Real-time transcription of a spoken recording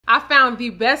found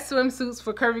the best swimsuits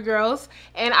for curvy girls,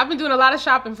 and I've been doing a lot of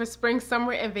shopping for spring,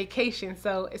 summer, and vacation,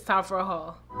 so it's time for a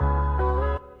haul.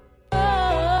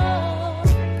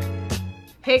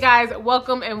 Hey guys,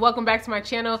 welcome back to my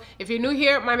channel. If you're new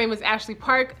here, my name is Ashley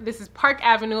Park. This is Park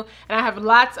Avenue, and I have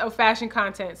lots of fashion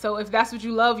content. So if that's what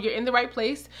you love, you're in the right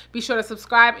place. Be sure to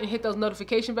subscribe and hit those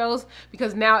notification bells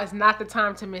because now is not the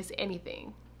time to miss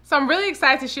anything. So I'm really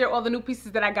excited to share all the new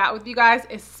pieces that I got with you guys,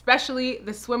 especially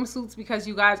the swimsuits, because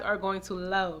you guys are going to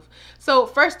love. So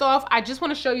first off, I just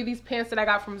want to show you these pants that I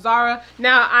got from Zara.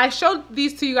 Now, I showed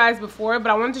these to you guys before,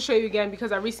 but I wanted to show you again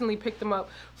because I recently picked them up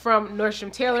from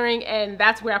Nordstrom Tailoring, and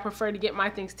that's where I prefer to get my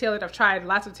things tailored. I've tried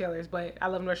lots of tailors, but I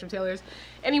love Nordstrom Tailors.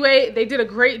 Anyway, they did a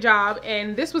great job,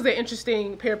 and this was an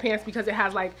interesting pair of pants because it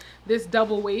has like this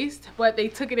double waist, but they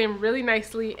took it in really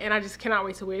nicely, and I just cannot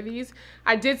wait to wear these.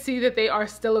 I did see that they are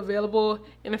still available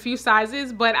in a few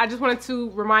sizes, but I just wanted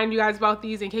to remind you guys about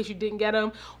these in case you didn't get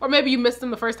them, or maybe you missed them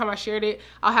the first time I shared it.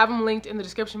 I'll have them linked in the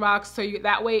description box, so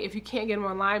that way if you can't get them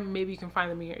online, maybe you can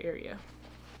find them in your area.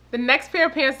 The next pair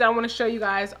of pants that I want to show you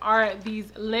guys are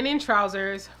these linen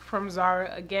trousers from Zara.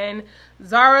 Again,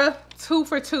 Zara 2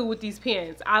 for 2 with these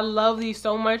pants. I love these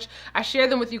so much. I share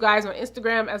them with you guys on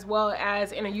Instagram as well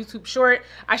as in a YouTube short.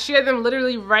 I shared them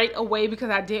literally right away because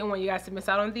I didn't want you guys to miss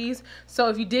out on these. So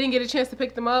if you didn't get a chance to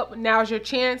pick them up, now's your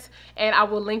chance, and I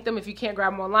will link them if you can't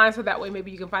grab them online, so that way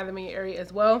maybe you can find them in your area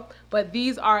as well. But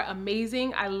these are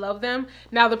amazing. I love them.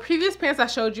 Now, the previous pants I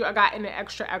showed you, I got in an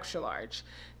extra large.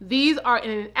 These are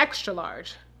in an extra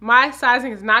large. My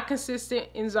sizing is not consistent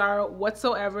in Zara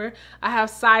whatsoever. I have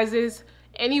sizes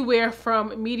anywhere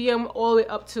from medium all the way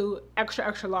up to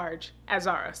extra large at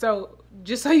Zara. So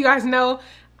just so you guys know,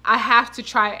 I have to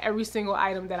try every single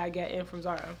item that I get in from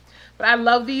Zara. But I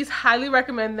love these, highly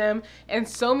recommend them, and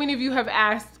so many of you have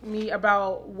asked me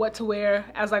about what to wear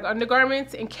as like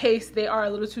undergarments in case they are a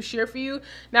little too sheer for you.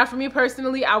 Now for me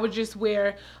personally, I would just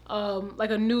wear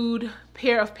like a nude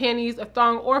pair of panties, a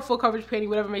thong, or a full coverage panty,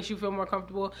 whatever makes you feel more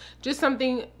comfortable. Just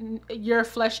something your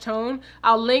flesh tone.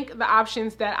 I'll link the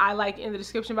options that I like in the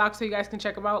description box so you guys can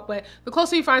check them out. But the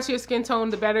closer you find to your skin tone,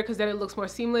 the better, because then it looks more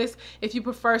seamless. If you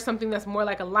prefer something that's more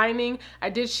like a lining, I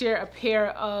did share a pair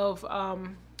of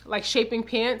like shaping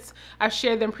pants. I've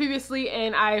shared them previously,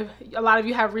 and a lot of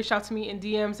you have reached out to me in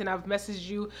DMs, and I've messaged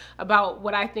you about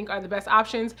what I think are the best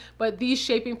options. But these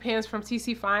shaping pants from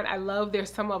TC Fine, I love. They're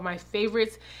some of my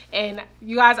favorites, and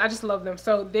you guys, I just love them.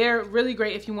 So they're really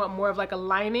great if you want more of like a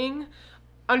lining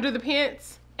under the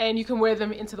pants, and you can wear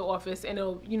them into the office, and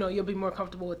it'll, you know, you'll be more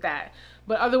comfortable with that.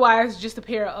 But otherwise, just a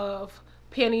pair of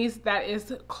panties that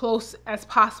is close as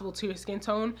possible to your skin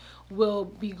tone will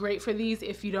be great for these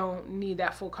if you don't need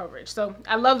that full coverage. So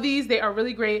I love these. They are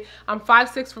really great. I'm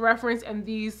 5'6" for reference, and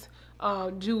these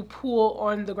do pull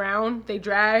on the ground. They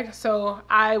drag, so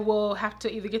I will have to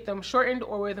either get them shortened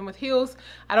or wear them with heels.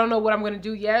 I don't know what I'm going to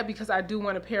do yet because I do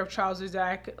want a pair of trousers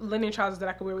that linen trousers that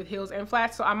I can wear with heels and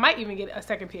flats, so I might even get a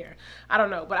second pair. I don't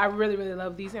know, but I really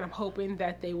love these, and I'm hoping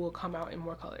that they will come out in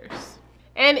more colors.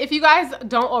 And if you guys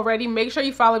don't already, make sure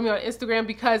you follow me on Instagram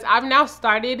because I've now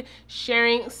started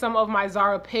sharing some of my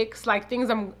Zara pics, like things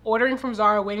I'm ordering from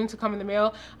Zara waiting to come in the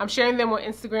mail. I'm sharing them on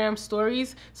Instagram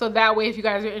stories, so that way if you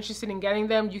guys are interested in getting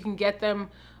them, you can get them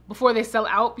before they sell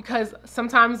out, because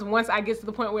sometimes once I get to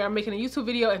the point where I'm making a YouTube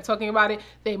video and talking about it,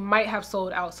 they might have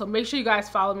sold out. So make sure you guys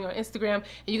follow me on Instagram, and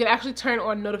you can actually turn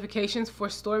on notifications for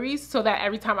stories so that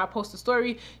every time I post a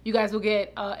story, you guys will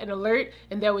get an alert,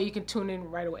 and that way you can tune in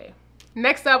right away.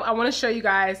 Next up, I want to show you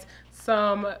guys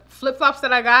some flip-flops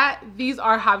that I got. These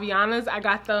are Havianas. I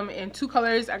got them in 2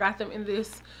 colors. I got them in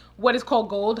this, what is called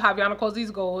gold. Haviana calls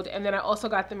these gold. And then I also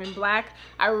got them in black.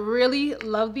 I really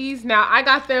love these. Now, I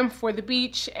got them for the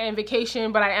beach and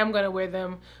vacation, but I am going to wear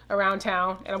them around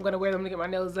town, and I'm going to wear them to get my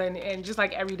nails done and just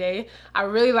like every day. I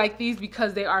really like these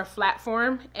because they are flat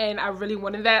form, and I really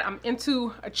wanted that. I'm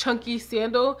into a chunky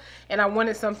sandal, and I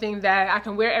wanted something that I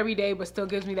can wear every day but still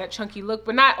gives me that chunky look,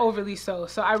 but not overly so.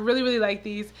 So I really like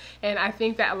these, and I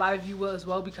think that a lot of you will as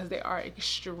well because they are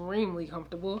extremely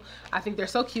comfortable. I think they're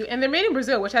so cute, and they're made in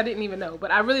Brazil, which I didn't even know,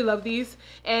 but I really love these.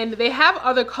 And they have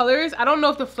other colors. I don't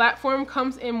know if the flat form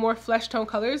comes in more flesh tone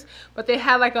colors, but they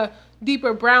had like a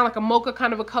deeper brown, like a mocha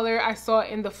kind of a color I saw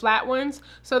in the flat ones.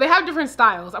 So they have different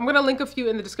styles. I'm gonna link a few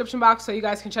in the description box so you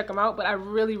guys can check them out, but I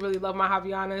really love my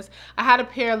Havianas. I had a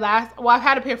pair I've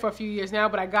had a pair for a few years now,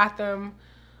 but I got them,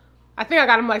 I think I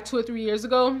got them like 2 or 3 years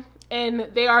ago, and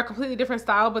they are a completely different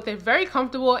style, but they're very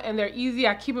comfortable and they're easy.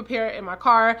 I keep a pair in my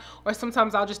car, or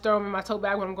sometimes I'll just throw them in my tote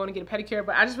bag when I'm going to get a pedicure,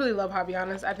 but I just really love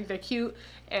Havianas. I think they're cute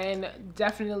and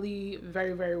definitely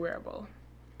very wearable.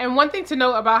 And one thing to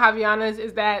note about Havianas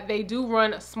is that they do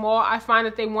run small. I find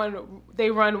that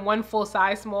they run one full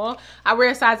size small. I wear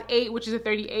a size 8, which is a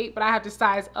 38, but I have to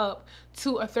size up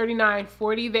to a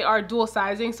 39-40. They are dual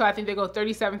sizing, so I think they go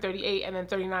 37-38 and then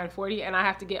 39-40, and I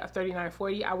have to get a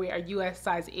 39-40. I wear a US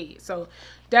size 8. So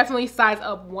definitely size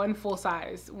up one full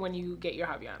size when you get your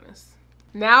Havianas.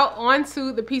 Now on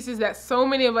to the pieces that so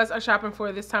many of us are shopping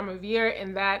for this time of year,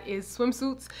 and that is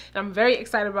swimsuits. And I'm very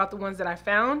excited about the ones that I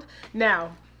found.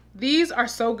 Now, these are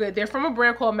so good. They're from a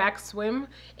brand called Max Swim,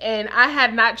 and I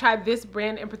had not tried this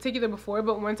brand in particular before,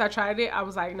 but once I tried it, I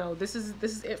was like, no, this is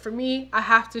it for me. I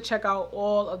have to check out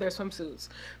all of their swimsuits.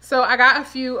 So I got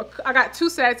I got 2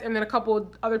 sets and then a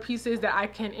couple other pieces that I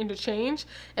can interchange,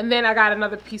 and then I got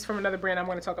another piece from another brand I'm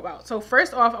going to talk about. So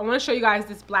first off, I want to show you guys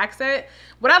this black set.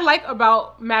 What I like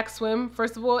about Max Swim,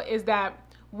 first of all, is that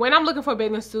when I'm looking for a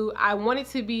bathing suit, I want it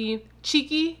to be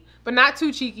cheeky, but not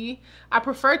too cheeky. I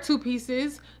prefer 2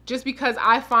 pieces just because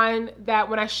I find that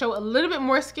when I show a little bit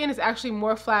more skin, it's actually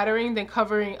more flattering than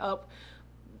covering up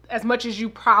as much as you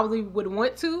probably would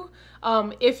want to,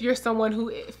 if you're someone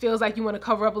who feels like you want to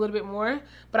cover up a little bit more.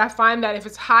 But I find that if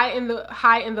it's high in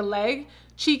the leg,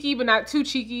 cheeky but not too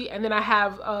cheeky, and then I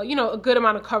have you know, a good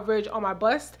amount of coverage on my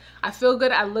bust, I feel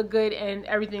good, I look good, and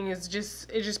everything is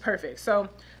just perfect. So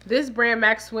this brand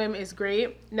Max Swim is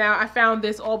great. Now I found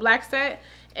this all black set,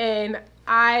 and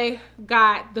I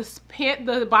got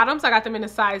the bottoms, I got them in a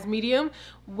size medium,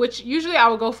 which usually I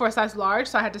would go for a size large,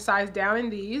 so I had to size down in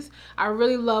these. I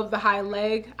really love the high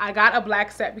leg. I got a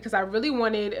black set because I really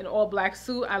wanted an all black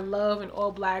suit. I love an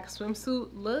all black swimsuit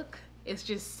look. It's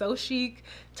just so chic,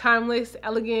 timeless,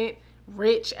 elegant,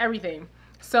 rich, everything.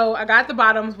 So I got the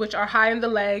bottoms, which are high in the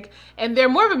leg, and they're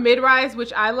more of a mid-rise,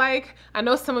 which I like. I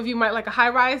know some of you might like a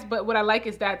high-rise, but what I like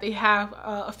is that they have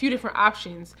a few different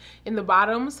options in the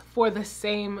bottoms for the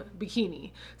same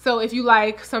bikini. So if you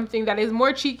like something that is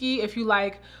more cheeky, if you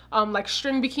like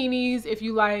string bikinis, if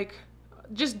you like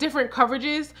just different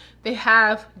coverages, they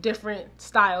have different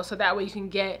styles, so that way you can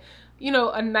get, you know,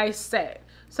 a nice set.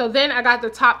 So then I got the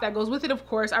top that goes with it, of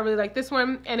course. I really like this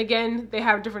one. And again, they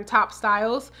have different top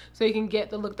styles, so you can get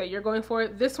the look that you're going for.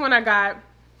 This one I got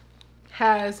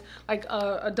has like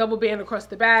a double band across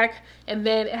the back, and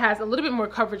then it has a little bit more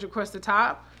coverage across the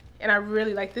top. And I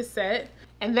really like this set.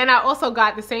 And then I also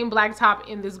got the same black top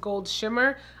in this gold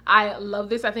shimmer. I love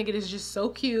this. I think it is just so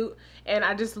cute, and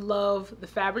I just love the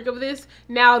fabric of this.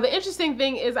 Now, the interesting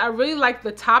thing is I really like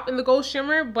the top in the gold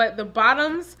shimmer, but the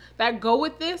bottoms that go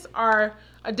with this are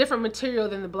a different material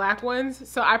than the black ones,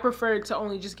 so I preferred to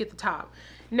only just get the top.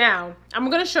 Now, I'm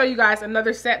going to show you guys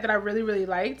another set that I really, really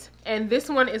liked, and this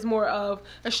one is more of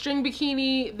a string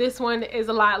bikini. This one is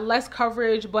a lot less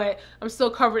coverage, but I'm still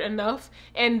covered enough,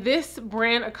 and this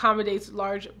brand accommodates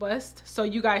large bust, so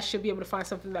you guys should be able to find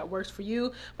something that works for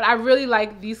you. But I really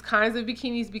like these kinds of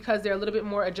bikinis because they're a little bit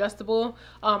more adjustable.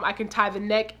 I can tie the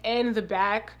neck and the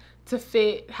back to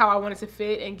fit how I want it to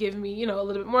fit and give me, you know, a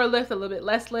little bit more lift, a little bit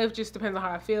less lift, just depends on how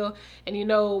I feel. And you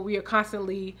know, we are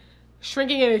constantly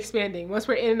shrinking and expanding. Once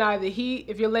we're in and out of the heat,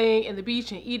 if you're laying in the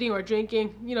beach and eating or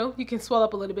drinking, you know, you can swell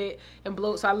up a little bit and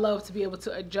bloat. So I love to be able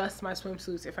to adjust my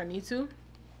swimsuits if I need to.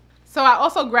 So I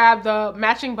also grabbed the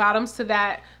matching bottoms to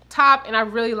that top, and I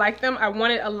really like them. I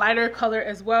wanted a lighter color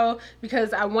as well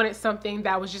because I wanted something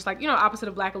that was just like, you know, opposite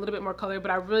of black, a little bit more color, but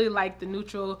I really like the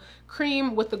neutral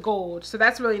cream with the gold. So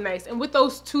that's really nice. And with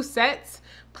those 2 sets,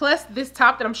 plus this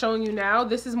top that I'm showing you now,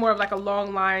 this is more of like a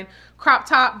long line crop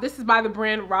top. This is by the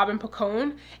brand Robin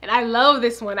Picone, and I love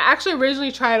this one. I actually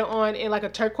originally tried it on in like a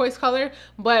turquoise color,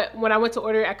 but when I went to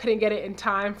order it, I couldn't get it in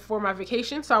time for my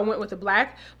vacation, so I went with the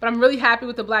black. But I'm really happy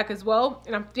with the black as well,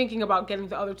 and I'm thinking about getting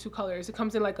the other 2 colors. It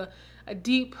comes in like a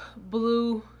deep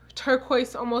blue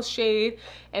turquoise almost shade,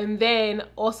 and then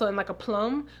also in like a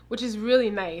plum, which is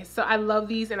really nice. So I love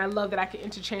these, and I love that I can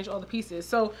interchange all the pieces.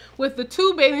 So with the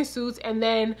 2 bathing suits and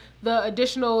then the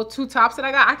additional 2 tops that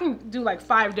I got, I can do like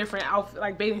 5 different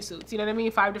bathing suits, you know what I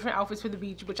mean? 5 different outfits for the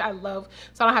beach, which I love.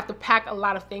 So I don't have to pack a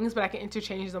lot of things, but I can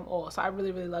interchange them all. So I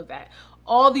really, really love that.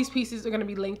 All these pieces are going to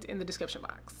be linked in the description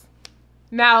box.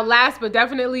 Now, last but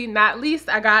definitely not least,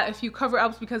 I got a few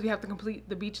cover-ups because we have to complete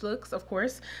the beach looks, of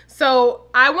course. So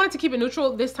I wanted to keep it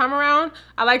neutral this time around.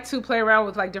 I like to play around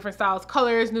with like different styles,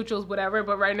 colors, neutrals, whatever,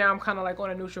 but right now I'm kind of like on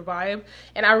a neutral vibe.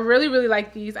 And I really, really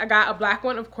like these. I got a black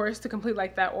one, of course, to complete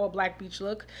like that all black beach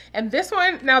look. And this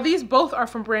one, now these both are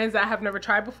from brands that I have never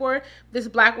tried before. This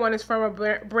black one is from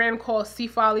a brand called Sea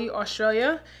Folly,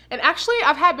 Australia. And actually,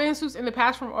 I've had bathing suits in the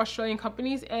past from Australian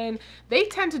companies, and they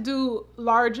tend to do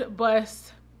large bust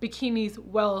bikinis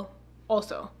well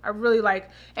also. I really like,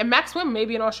 and Max Swim may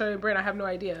be an Australian brand, I have no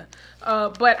idea.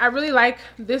 But I really like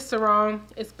this sarong.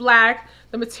 It's black.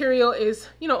 The material is,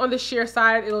 you know, on the sheer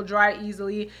side, it'll dry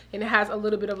easily, and it has a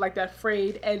little bit of like that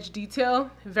frayed edge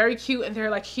detail. Very cute, and they're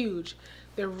like huge.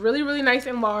 They're really, really nice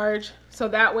and large, so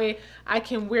that way I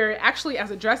can wear it actually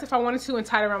as a dress if I wanted to and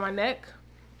tie it around my neck.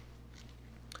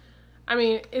 I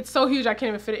mean, it's so huge I can't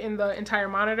even fit it in the entire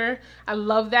monitor. I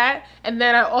love that. And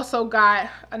then I also got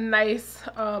a nice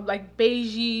like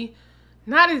beigey,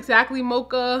 not exactly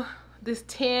mocha, this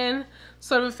tan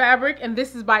sort of fabric, and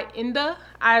this is by Inda.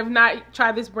 I've not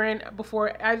tried this brand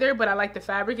before either, but I like the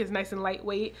fabric. It's nice and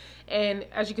lightweight, and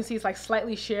as you can see, it's like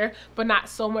slightly sheer, but not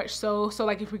so much so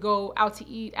like if we go out to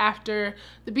eat after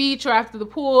the beach or after the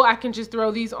pool, I can just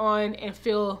throw these on and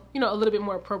feel, you know, a little bit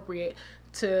more appropriate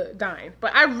to dine.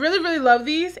 But I really, really love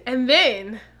these. And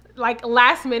then like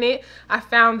last minute, I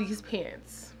found these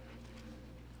pants.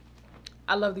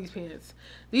 I love these pants.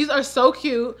 These are so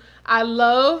cute. I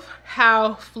love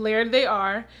how flared they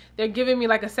are. They're giving me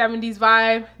like a 70s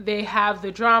vibe. They have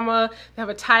the drama. They have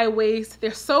a tie waist.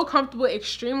 They're so comfortable,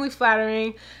 extremely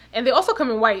flattering. And they also come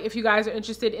in white if you guys are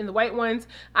interested in the white ones.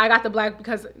 I got the black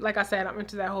because, like I said, I'm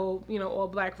into that whole, you know, all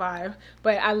black vibe.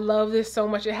 But I love this so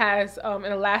much. It has an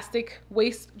elastic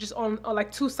waist just on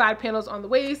like 2 side panels on the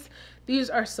waist. These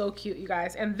are so cute, you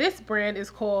guys. And this brand is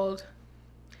called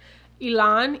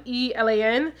Elan,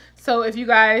 E-L-A-N. So if you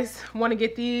guys want to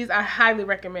get these, I highly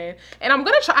recommend. And I'm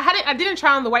gonna try. I didn't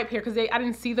try on the white pair because I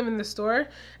didn't see them in the store,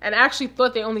 and I actually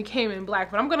thought they only came in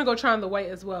black. But I'm gonna go try on the white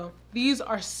as well. These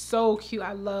are so cute.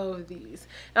 I love these.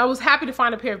 And I was happy to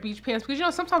find a pair of beach pants because, you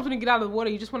know, sometimes when you get out of the water,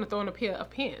 you just want to throw in a pair of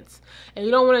pants, and you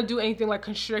don't want to do anything like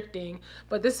constricting.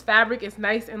 But this fabric is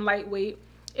nice and lightweight.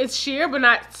 It's sheer, but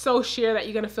not so sheer that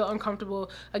you're gonna feel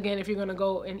uncomfortable again if you're gonna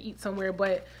go and eat somewhere.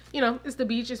 But you know, it's the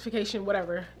beach, it's vacation,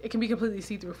 whatever. It can be completely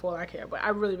see-through for all I care, but I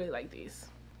really, really like these.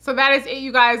 So that is it,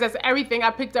 you guys. That's everything I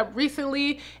picked up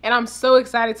recently, and I'm so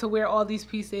excited to wear all these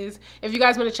pieces. If you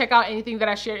guys want to check out anything that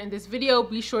I shared in this video,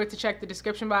 be sure to check the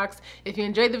description box. If you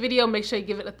enjoyed the video, make sure you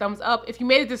give it a thumbs up. If you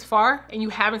made it this far and you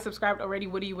haven't subscribed already,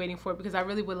 what are you waiting for? Because I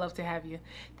really would love to have you.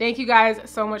 Thank you guys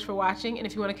so much for watching, and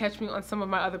if you want to catch me on some of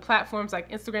my other platforms like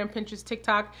Instagram, Pinterest,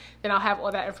 TikTok, then I'll have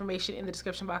all that information in the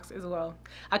description box as well.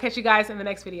 I'll catch you guys in the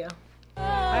next video.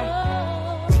 Bye.